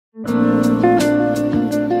So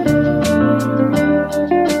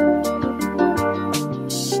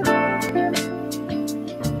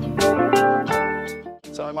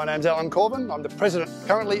my name's Alan Corbin. I'm the president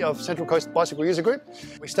currently of Central Coast Bicycle User Group.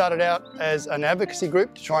 We started out as an advocacy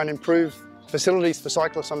group to try and improve facilities for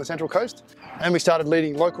cyclists on the Central Coast. And we started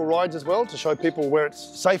leading local rides as well to show people where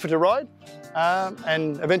it's safer to ride.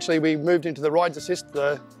 And eventually we moved into the Rides Assist,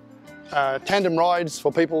 the tandem rides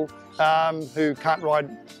for people who can't ride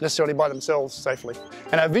necessarily by themselves safely.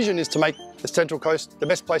 And our vision is to make the Central Coast the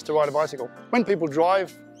best place to ride a bicycle. When people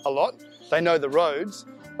drive a lot, they know the roads,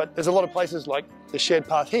 but there's a lot of places like the shared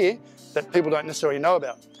path here that people don't necessarily know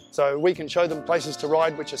about. So we can show them places to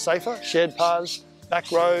ride which are safer, shared paths,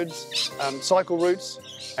 back roads, cycle routes,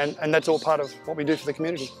 and that's all part of what we do for the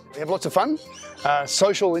community. We have lots of fun,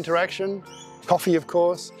 social interaction, coffee of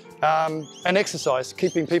course, and exercise,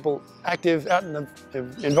 keeping people active out in the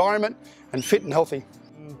environment and fit and healthy.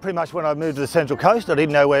 Pretty much when I moved to the Central Coast, I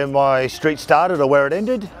didn't know where my street started or where it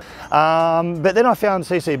ended. But then I found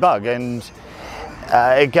CC Bug, and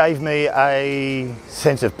it gave me a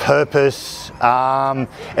sense of purpose.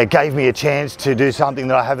 It gave me a chance to do something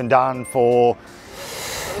that I haven't done for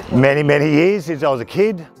many, many years since I was a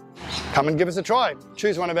kid. Come and give us a try.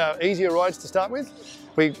 Choose one of our easier rides to start with.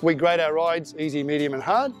 We grade our rides easy, medium and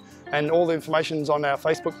hard, and all the information's on our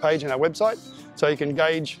Facebook page and our website, so you can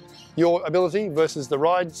gauge your ability versus the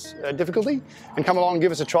ride's difficulty, and come along and give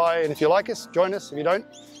us a try, and if you like us, join us. If you don't,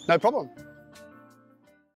 no problem.